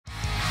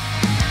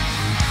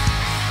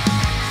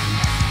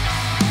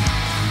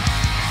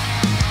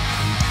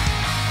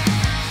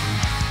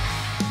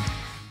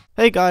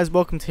Hey guys,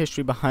 welcome to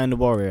History Behind the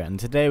Warrior, and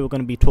today we're going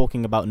to be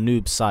talking about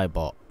Noob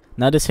Saibot.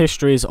 Now this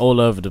history is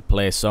all over the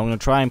place, so I'm going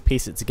to try and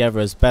piece it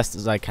together as best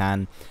as I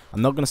can.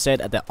 I'm not going to say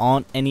that there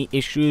aren't any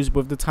issues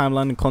with the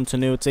timeline and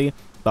continuity,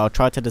 but I'll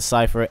try to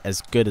decipher it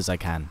as good as I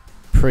can.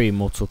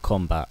 Pre-Mortal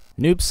Kombat.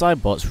 Noob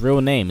Saibot's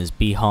real name is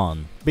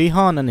Bi-Han.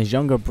 Bi-Han and his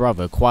younger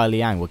brother Kuai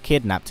Liang were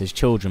kidnapped as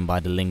children by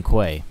the Lin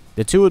Kuei.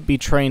 The two would be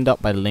trained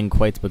up by the Lin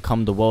Kuei to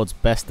become the world's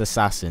best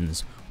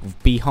assassins, with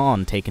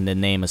Bi-Han taking the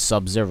name as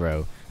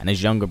Sub-Zero and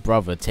his younger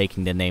brother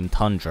taking the name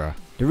Tundra.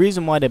 The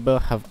reason why they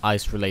both have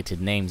ice related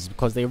names is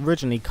because they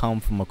originally come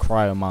from a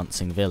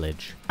cryomancing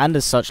village, and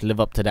as such live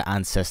up to their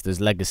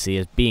ancestors' legacy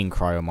as being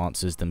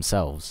cryomancers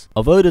themselves.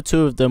 Although the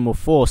two of them were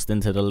forced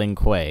into the Lin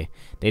Kuei,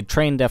 they'd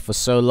trained there for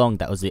so long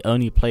that was the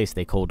only place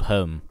they called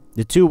home.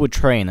 The two would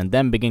train and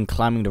then begin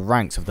climbing the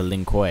ranks of the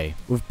Lin Kuei,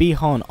 with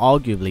Bi-Han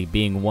arguably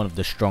being one of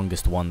the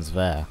strongest ones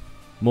there.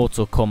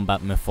 Mortal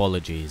Kombat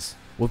mythologies.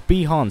 With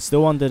Bi-Han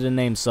still under the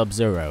name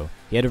Sub-Zero,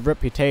 he had a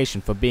reputation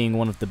for being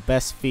one of the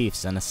best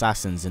thieves and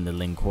assassins in the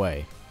Lin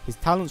Kuei. His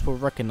talents were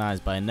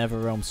recognized by a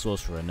Netherrealm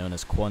sorcerer known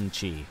as Quan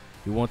Chi,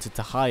 who wanted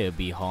to hire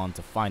Bi-Han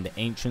to find the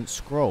ancient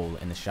scroll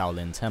in the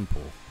Shaolin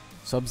Temple.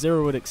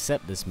 Sub-Zero would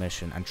accept this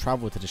mission and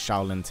travel to the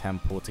Shaolin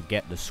Temple to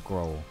get the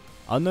scroll.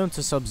 Unknown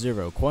to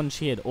Sub-Zero, Quan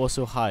Chi had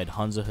also hired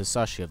Hanzo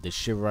Hasashi of the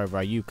Shirai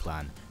Ryu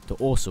clan to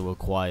also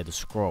acquire the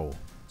scroll.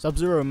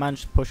 Sub-Zero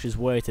managed to push his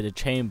way to the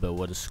chamber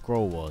where the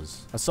scroll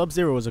was. As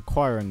Sub-Zero was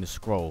acquiring the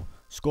scroll,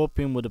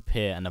 Scorpion would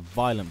appear and a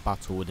violent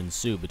battle would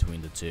ensue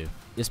between the two.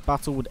 This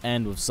battle would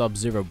end with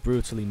Sub-Zero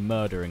brutally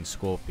murdering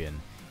Scorpion,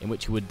 in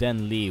which he would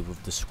then leave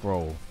with the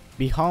scroll.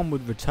 Bi-Han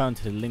would return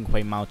to the Lin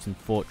Kuei Mountain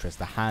Fortress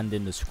to hand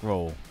in the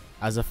scroll.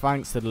 As a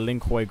thanks to the Lin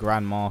Kuei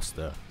Grand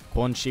Master,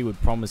 Quan Chi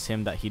would promise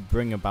him that he'd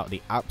bring about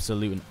the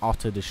absolute and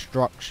utter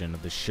destruction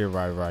of the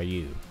Shirai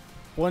Ryu.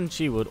 Quan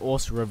Chi would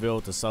also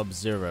reveal to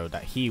Sub-Zero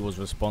that he was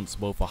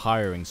responsible for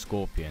hiring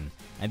Scorpion,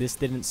 and this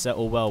didn't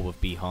settle well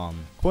with Bi-Han.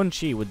 Quan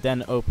Chi would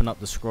then open up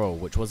the scroll,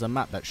 which was a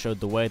map that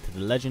showed the way to the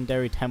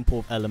legendary Temple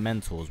of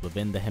Elementals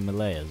within the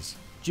Himalayas.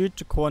 Due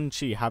to Quan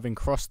Chi having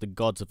crossed the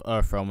gods of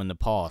Earthrealm in the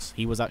past,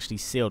 he was actually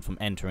sealed from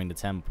entering the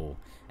temple,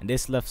 and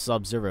this left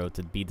Sub-Zero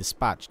to be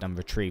dispatched and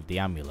retrieve the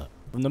amulet.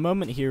 From the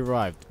moment he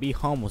arrived,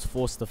 Bi-Han was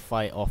forced to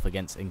fight off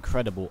against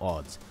incredible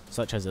odds,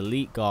 such as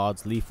elite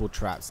guards, lethal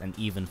traps, and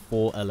even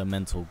 4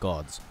 elemental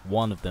gods,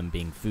 one of them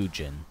being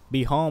Fujin.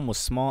 Bi-Han was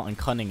smart and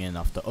cunning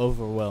enough to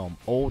overwhelm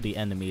all the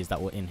enemies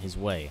that were in his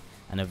way,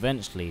 and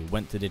eventually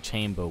went to the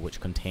chamber which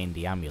contained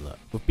the amulet.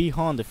 With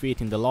Bi-Han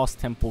defeating the last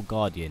temple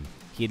guardian,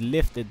 he had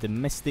lifted the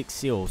mystic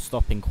seal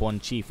stopping Quan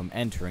Chi from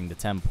entering the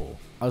temple.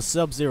 As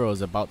Sub-Zero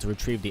was about to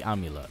retrieve the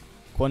amulet,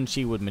 Quan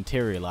Chi would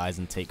materialize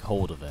and take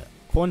hold of it.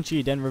 Quan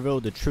Chi then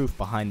revealed the truth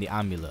behind the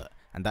amulet,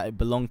 and that it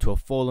belonged to a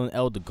fallen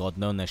elder god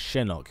known as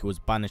Shinnok who was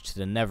banished to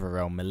the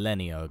Netherrealm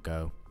millennia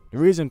ago. The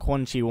reason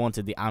Quan Chi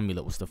wanted the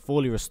amulet was to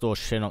fully restore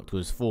Shinnok to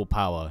his full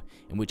power,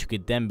 in which he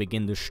could then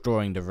begin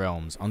destroying the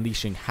realms,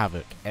 unleashing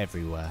havoc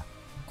everywhere.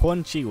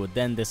 Quan Chi would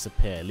then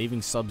disappear,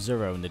 leaving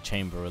Sub-Zero in the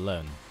chamber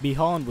alone.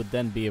 Bi-Han would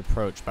then be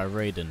approached by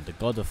Raiden, the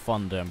god of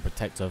thunder and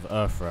protector of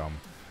Earthrealm,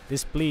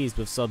 displeased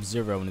with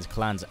Sub-Zero and his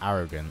clan's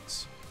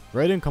arrogance.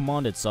 Raiden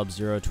commanded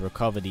Sub-Zero to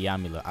recover the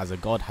amulet as a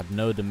god had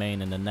no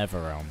domain in the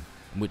Netherrealm,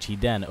 in which he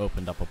then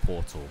opened up a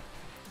portal.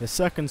 The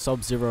second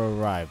Sub-Zero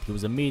arrived, he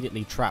was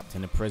immediately trapped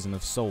in a prison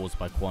of souls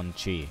by Quan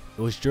Chi.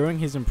 It was during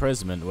his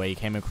imprisonment where he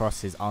came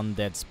across his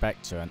undead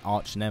spectre and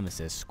arch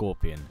nemesis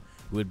Scorpion,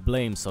 who would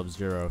blame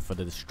Sub-Zero for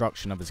the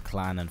destruction of his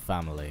clan and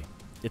family.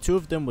 The two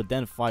of them would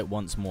then fight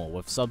once more,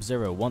 with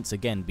Sub-Zero once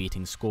again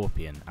beating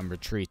Scorpion and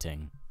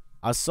retreating.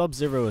 As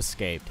Sub-Zero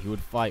escaped, he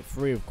would fight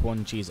 3 of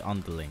Quan Chi's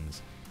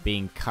underlings,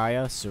 being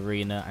Kaya,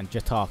 Serena, and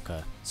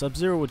Jataka.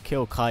 Sub-Zero would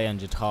kill Kaya and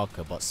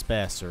Jataka but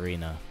spare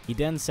Serena. He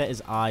then set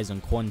his eyes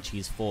on Quan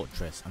Chi's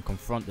fortress and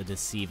confront the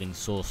deceiving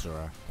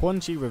sorcerer. Quan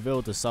Chi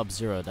revealed to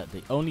Sub-Zero that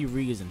the only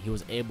reason he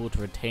was able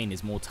to retain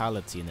his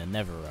mortality in the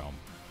Netherrealm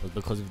was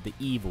because of the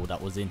evil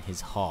that was in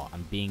his heart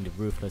and being the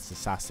ruthless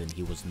assassin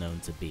he was known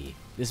to be.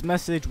 This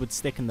message would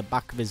stick in the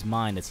back of his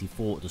mind as he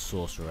fought the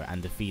sorcerer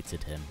and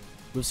defeated him.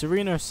 With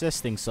Serena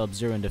assisting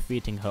Sub-Zero in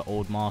defeating her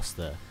old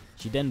master,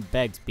 she then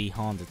begged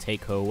Bi-Han to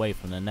take her away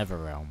from the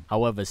Netherrealm.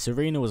 However,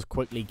 Serena was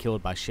quickly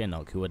killed by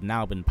Shinnok, who had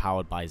now been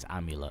powered by his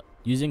amulet.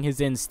 Using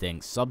his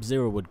instincts,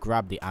 Sub-Zero would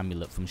grab the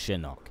amulet from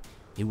Shinnok.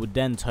 He would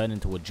then turn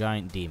into a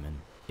giant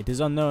demon. It is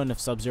unknown if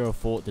Sub-Zero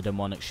fought the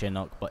demonic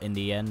Shinnok, but in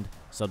the end,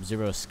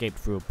 Sub-Zero escaped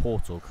through a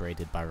portal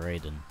created by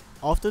Raiden.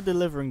 After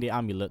delivering the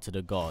amulet to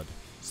the god,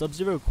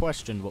 Sub-Zero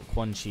questioned what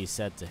Quan Chi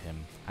said to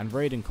him, and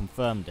Raiden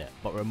confirmed it,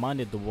 but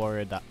reminded the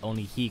warrior that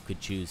only he could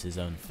choose his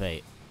own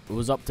fate. It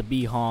was up to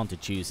Bi-Han to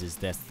choose his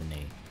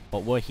destiny,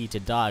 but were he to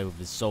die with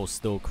his soul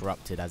still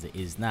corrupted as it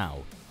is now,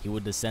 he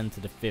would descend to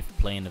the 5th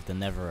plane of the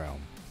Netherrealm,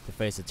 to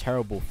face a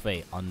terrible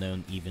fate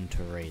unknown even to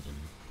Raiden.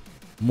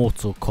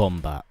 Mortal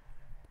Kombat.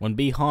 When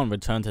Bi-Han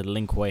returned to the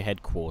Lin Kuei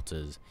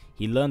headquarters,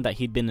 he learned that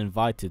he'd been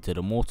invited to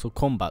the Mortal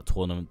Kombat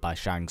tournament by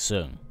Shang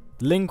Tsung.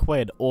 Lin Kuei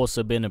had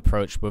also been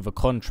approached with a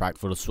contract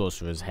for the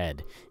Sorcerer's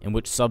Head, in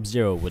which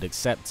Sub-Zero would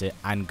accept it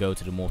and go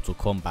to the Mortal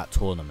Kombat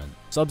tournament.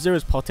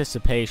 Sub-Zero's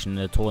participation in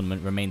the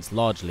tournament remains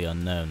largely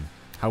unknown.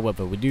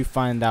 However, we do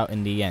find out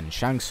in the end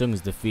Shang Tsung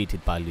is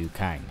defeated by Liu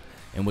Kang,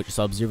 in which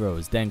Sub-Zero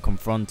is then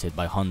confronted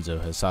by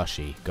Hanzo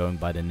Hasashi, going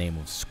by the name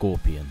of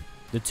Scorpion.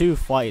 The two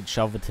fight each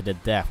other to the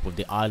death with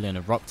the island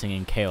erupting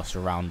in chaos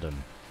around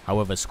them.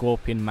 However,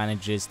 Scorpion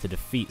manages to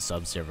defeat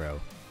Sub-Zero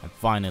and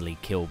finally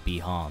kill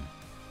Bi-Han.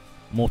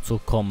 Mortal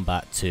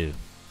Kombat 2.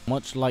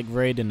 Much like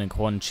Raiden and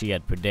Quan Chi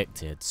had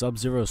predicted,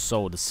 Sub-Zero's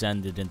soul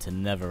descended into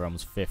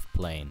Netherrealm's 5th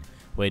plane,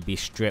 where he'd be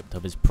stripped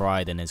of his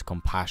pride and his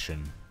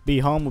compassion.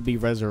 Bi-Han would be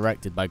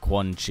resurrected by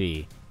Quan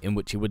Chi, in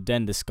which he would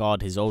then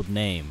discard his old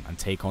name and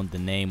take on the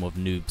name of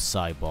Noob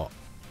Saibot.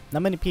 Now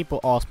many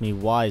people ask me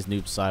why is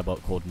Noob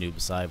Saibot called Noob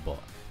Saibot.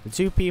 The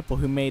two people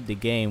who made the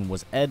game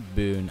was Ed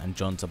Boon and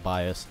John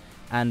Tobias,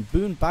 and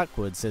Boon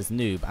backwards says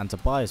Noob and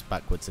Tobias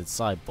backwards says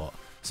Saibot.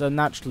 So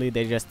naturally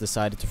they just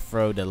decided to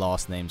throw their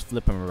last names,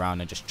 flip them around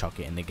and just chuck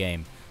it in the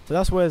game. So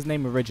that's where his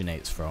name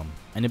originates from.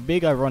 And a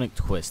big ironic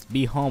twist,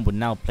 Bi-Han would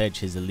now pledge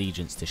his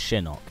allegiance to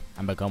Shinnok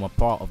and become a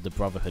part of the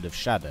Brotherhood of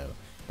Shadow,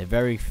 the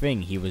very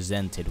thing he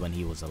resented when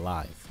he was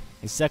alive.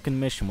 His second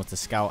mission was to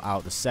scout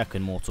out the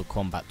second Mortal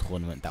Kombat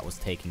tournament that was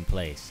taking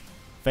place,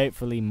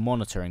 faithfully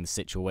monitoring the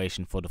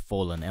situation for the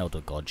fallen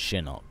Elder God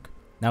Shinnok.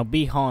 Now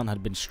Bi-Han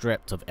had been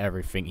stripped of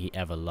everything he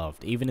ever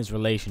loved, even his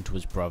relation to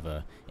his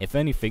brother. If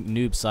anything,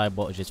 Noob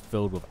Saibot is just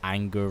filled with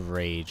anger,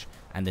 rage,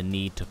 and the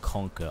need to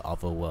conquer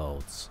other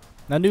worlds.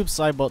 Now Noob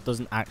Saibot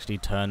doesn't actually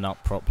turn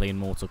up properly in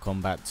Mortal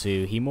Kombat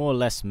 2, he more or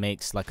less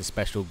makes like a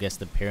special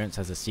guest appearance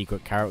as a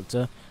secret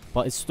character,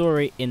 but his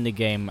story in the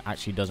game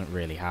actually doesn't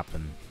really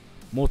happen.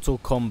 Mortal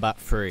Kombat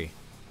 3.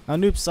 Now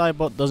Noob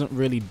Saibot doesn't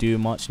really do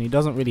much and he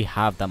doesn't really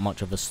have that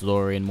much of a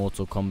story in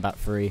Mortal Kombat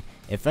 3.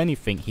 If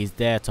anything, he's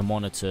there to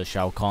monitor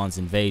Shao Kahn's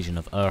invasion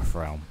of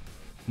Earthrealm.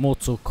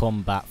 Mortal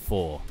Kombat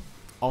 4.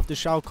 After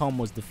Shao Kahn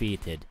was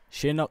defeated,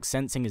 Shinnok,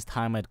 sensing his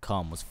time had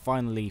come, was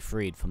finally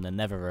freed from the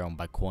Netherrealm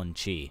by Quan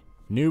Chi.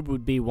 Noob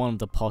would be one of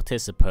the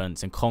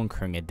participants in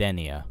conquering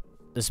Edenia.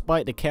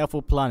 Despite the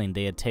careful planning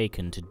they had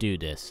taken to do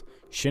this,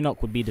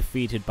 Shinnok would be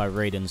defeated by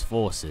Raiden's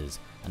forces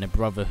and the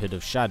Brotherhood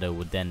of Shadow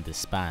would then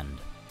disband.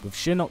 With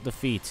Shinnok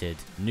defeated,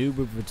 Noob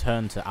would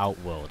return to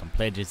Outworld and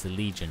pledge his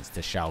allegiance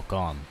to Shao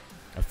Kahn.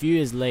 A few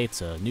years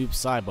later, Noob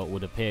Saibot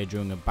would appear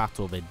during a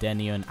battle of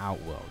Edenia and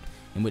Outworld,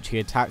 in which he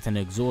attacked an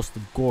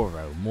exhausted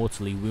Goro,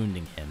 mortally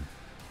wounding him.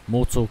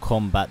 Mortal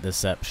Kombat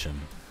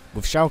Deception.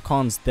 With Shao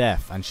Kahn's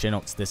death and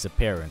Shinnok's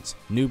disappearance,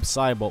 Noob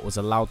Saibot was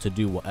allowed to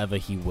do whatever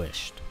he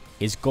wished.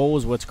 His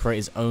goals were to create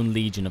his own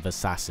legion of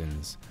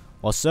assassins.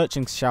 While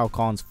searching Shao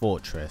Kahn's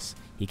fortress,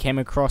 he came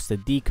across the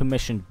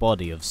decommissioned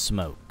body of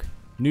Smoke.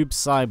 Noob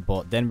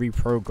Saibot then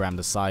reprogrammed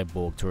the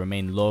cyborg to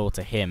remain loyal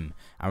to him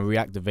and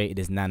reactivated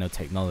his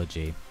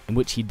nanotechnology, in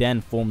which he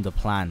then formed a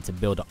plan to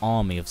build an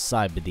army of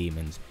cyber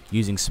demons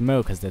using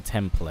Smoke as their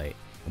template,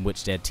 in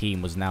which their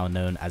team was now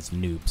known as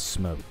Noob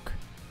Smoke.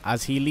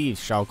 As he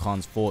leaves Shao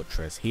Kahn's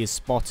fortress, he is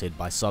spotted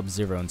by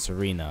Sub-Zero and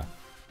Serena.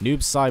 Noob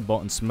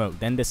Saibot and Smoke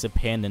then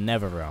disappear in the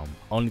Netherrealm,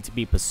 only to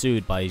be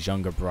pursued by his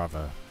younger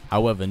brother.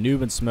 However,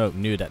 Noob and Smoke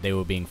knew that they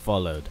were being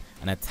followed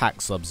and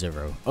attacked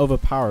Sub-Zero,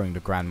 overpowering the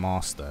Grand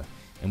Master,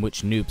 in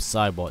which Noob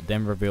Saibot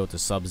then revealed to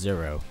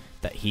Sub-Zero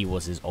that he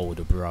was his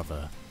older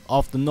brother.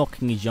 After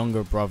knocking his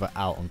younger brother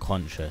out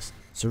unconscious,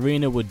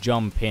 Serena would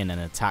jump in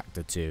and attack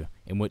the two,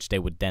 in which they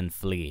would then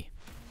flee.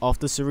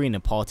 After Serena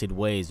parted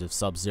ways with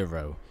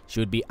Sub-Zero, she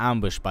would be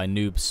ambushed by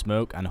Noob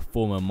Smoke and a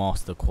former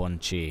Master Quan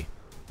Chi.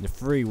 The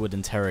three would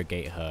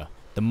interrogate her,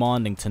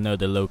 demanding to know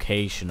the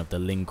location of the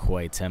Lin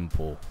Kuei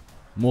Temple.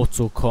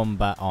 Mortal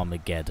Kombat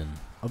Armageddon.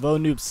 Although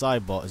Noob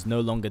Saibot is no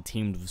longer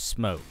teamed with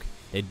Smoke,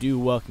 they do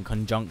work in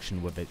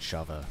conjunction with each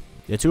other.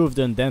 The two of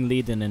them then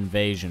lead an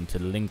invasion to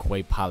the Lin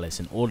Kuei Palace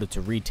in order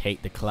to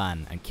retake the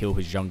clan and kill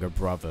his younger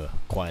brother,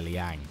 Kuai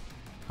Liang.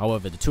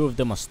 However, the two of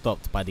them are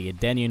stopped by the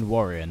Edenian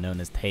warrior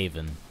known as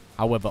Taven.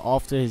 However,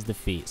 after his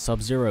defeat,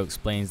 Sub-Zero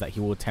explains that he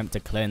will attempt to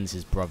cleanse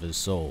his brother's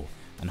soul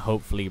and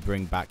hopefully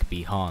bring back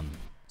Bi-Han.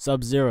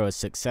 Sub-Zero is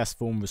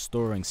successful in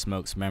restoring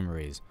Smoke's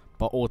memories,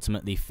 but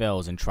ultimately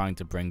fails in trying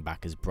to bring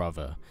back his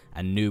brother,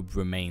 and Noob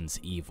remains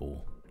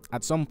evil.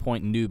 At some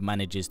point, Noob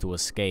manages to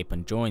escape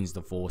and joins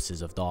the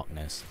forces of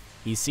darkness.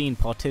 He's seen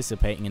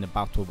participating in the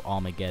Battle of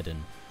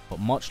Armageddon, but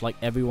much like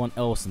everyone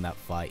else in that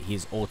fight, he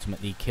is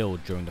ultimately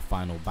killed during the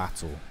final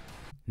battle.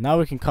 Now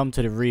we can come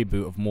to the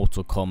reboot of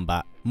Mortal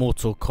Kombat,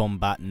 Mortal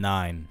Kombat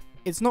 9.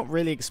 It's not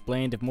really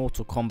explained if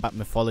Mortal Kombat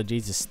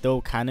Mythologies is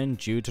still canon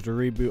due to the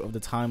reboot of the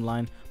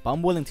timeline, but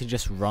I'm willing to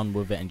just run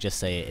with it and just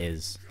say it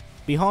is.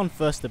 Bi-Han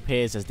first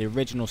appears as the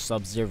original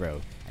Sub-Zero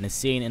and is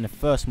seen in the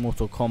first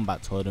Mortal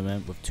Kombat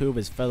tournament with two of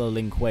his fellow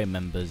Lin Kuei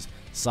members,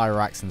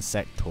 Cyrax and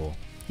Sector.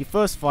 He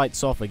first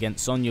fights off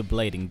against Sonya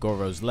Blade in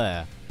Goro's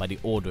lair by the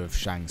order of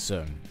Shang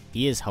Tsung.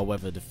 He is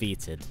however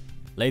defeated.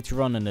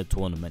 Later on in the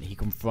tournament, he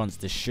confronts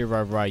the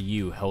Shirai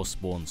Ryu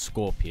Hellspawn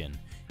Scorpion,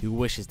 who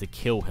wishes to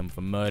kill him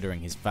for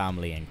murdering his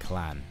family and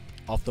clan.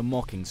 After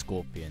mocking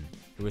Scorpion,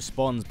 who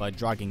responds by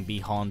dragging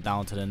Bihan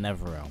down to the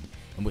Netherrealm,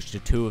 in which the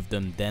two of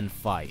them then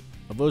fight.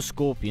 Although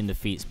Scorpion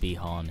defeats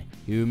Bihan,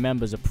 he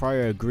remembers a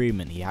prior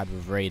agreement he had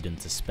with Raiden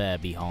to spare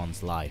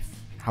Bihan's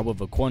life.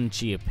 However, Quan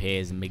Chi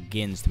appears and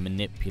begins to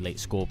manipulate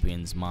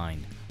Scorpion's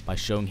mind by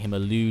showing him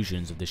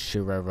illusions of the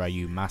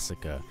Shiraryu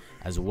massacre,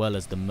 as well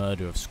as the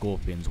murder of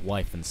Scorpion's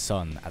wife and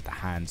son at the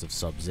hands of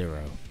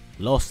Sub-Zero.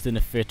 Lost in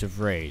a fit of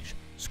rage,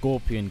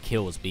 Scorpion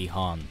kills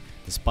Bihan,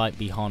 despite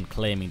Bihan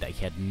claiming that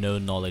he had no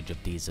knowledge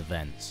of these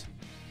events.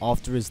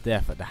 After his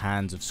death at the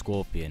hands of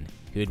Scorpion,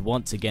 he would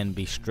once again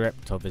be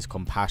stripped of his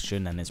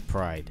compassion and his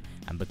pride,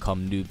 and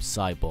become Noob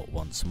Saibot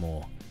once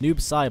more. Noob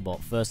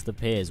Saibot first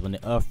appears when the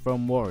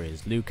Earthrealm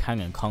warriors Liu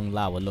Kang and Kung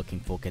Lao are looking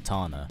for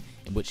Kitana,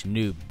 in which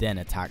Noob then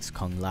attacks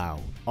Kung Lao.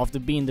 After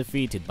being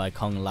defeated by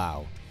Kung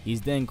Lao, he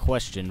is then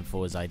questioned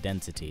for his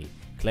identity,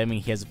 claiming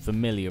he has a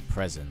familiar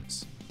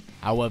presence.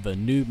 However,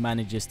 Noob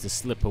manages to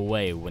slip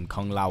away when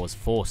Kung Lao is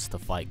forced to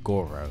fight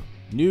Goro.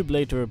 Noob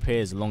later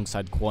appears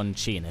alongside Quan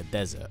Chi in a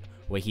desert,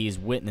 where he is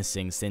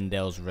witnessing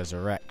Sindel's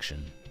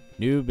resurrection.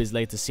 Noob is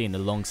later seen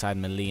alongside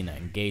Mileena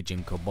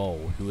engaging Cabal,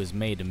 who has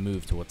made a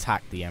move to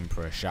attack the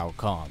Emperor Shao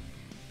Kahn.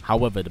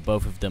 However, the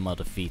both of them are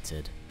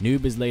defeated.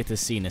 Noob is later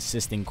seen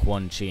assisting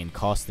Quan Chi in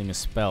casting a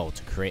spell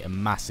to create a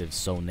massive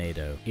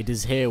Solnado. It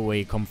is here where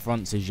he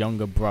confronts his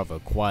younger brother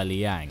Kuai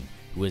Liang,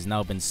 who has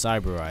now been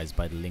cyberized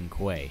by the Lin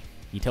Kuei.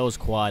 He tells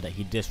Kuai that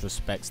he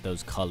disrespects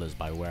those colors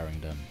by wearing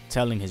them,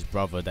 telling his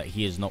brother that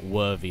he is not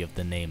worthy of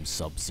the name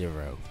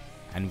Sub-Zero,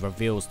 and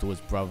reveals to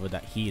his brother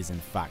that he is in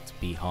fact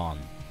Bihan.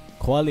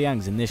 Kuai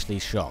Liang's initially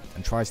shocked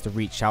and tries to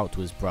reach out to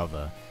his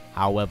brother.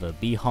 However,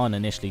 Bihan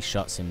initially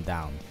shuts him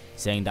down,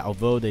 saying that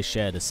although they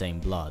share the same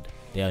blood,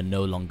 they are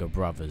no longer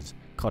brothers,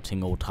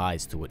 cutting all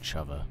ties to each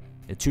other.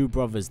 The two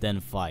brothers then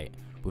fight,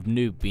 with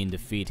Noob being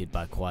defeated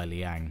by Kuai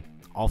Liang.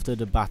 After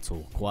the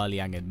battle, Kuai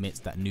Liang admits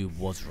that Noob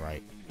was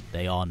right.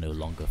 They are no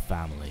longer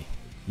family.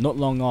 Not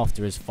long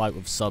after his fight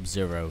with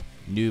Sub-Zero,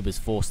 Noob is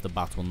forced to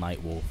battle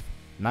Nightwolf.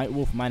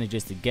 Nightwolf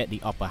manages to get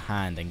the upper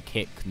hand and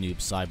kick Noob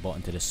Saibot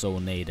into the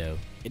Solnado.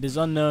 It is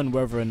unknown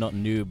whether or not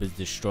Noob is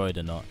destroyed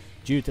or not,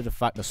 due to the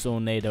fact the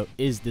Solnado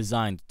is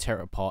designed to tear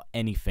apart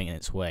anything in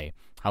its way.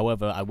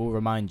 However, I will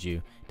remind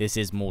you, this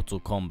is Mortal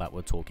Kombat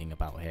we're talking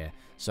about here,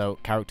 so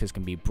characters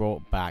can be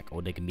brought back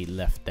or they can be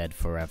left dead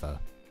forever.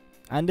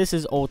 And this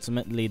is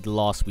ultimately the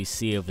last we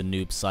see of the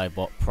Noob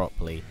Saibot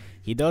properly.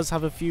 He does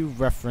have a few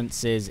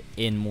references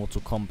in Mortal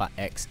Kombat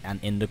X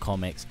and in the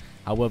comics,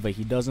 however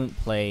he doesn't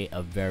play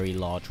a very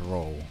large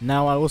role.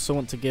 Now I also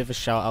want to give a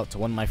shout out to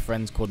one of my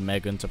friends called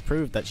Megan to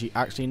prove that she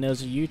actually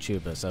knows a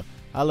YouTuber, so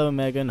hello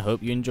Megan,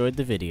 hope you enjoyed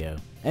the video.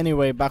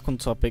 Anyway, back on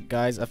topic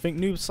guys, I think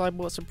Noob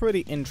Saibot's a pretty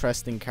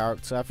interesting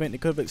character. I think they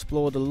could have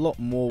explored a lot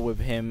more with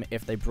him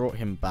if they brought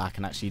him back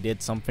and actually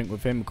did something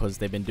with him, because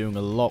they've been doing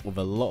a lot with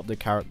a lot of the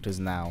characters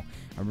now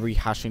and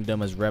rehashing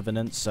them as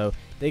revenants, so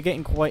they're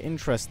getting quite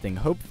interesting.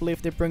 Hopefully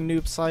if they bring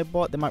Noob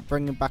Saibot, they might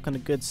bring him back on the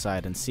good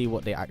side and see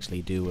what they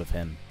actually do with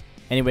him.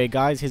 Anyway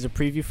guys, here's a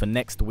preview for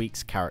next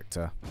week's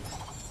character.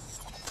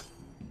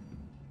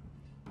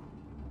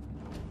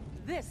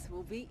 This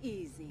will be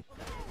easy.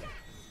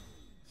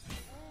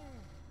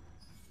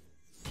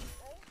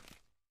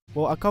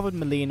 Well, I covered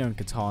Mileena and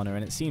Kitana,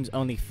 and it seems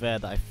only fair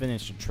that I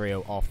finish the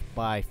trio off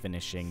by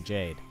finishing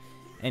Jade.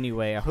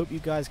 Anyway, I hope you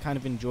guys kind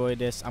of enjoyed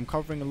this. I'm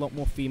covering a lot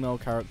more female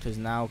characters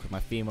now because my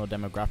female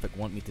demographic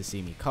want me to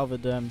see me cover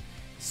them.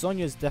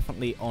 Sonya's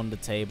definitely on the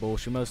table.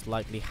 She'll most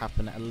likely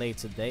happen at a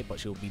later date, but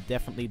she'll be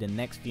definitely the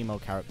next female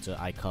character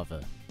I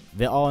cover.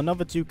 There are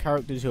another two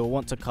characters who I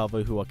want to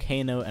cover, who are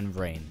Kano and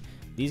Rain.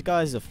 These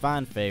guys are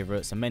fan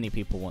favorites and many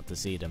people want to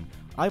see them.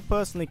 I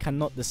personally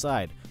cannot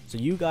decide, so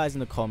you guys in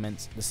the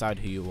comments decide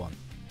who you want.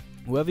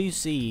 Whoever you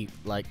see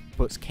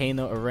puts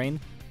Kano or Rain,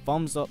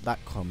 thumbs up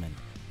that comment.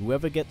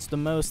 Whoever gets the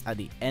most at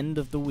the end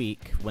of the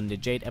week when the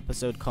Jade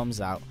episode comes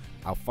out,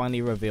 I'll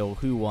finally reveal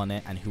who won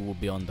it and who will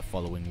be on the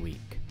following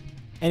week.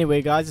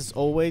 Anyway guys, as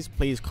always,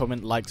 please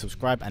comment, like,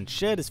 subscribe and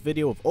share this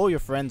video with all your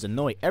friends,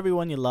 annoy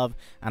everyone you love,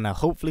 and I'll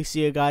hopefully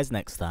see you guys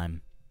next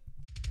time.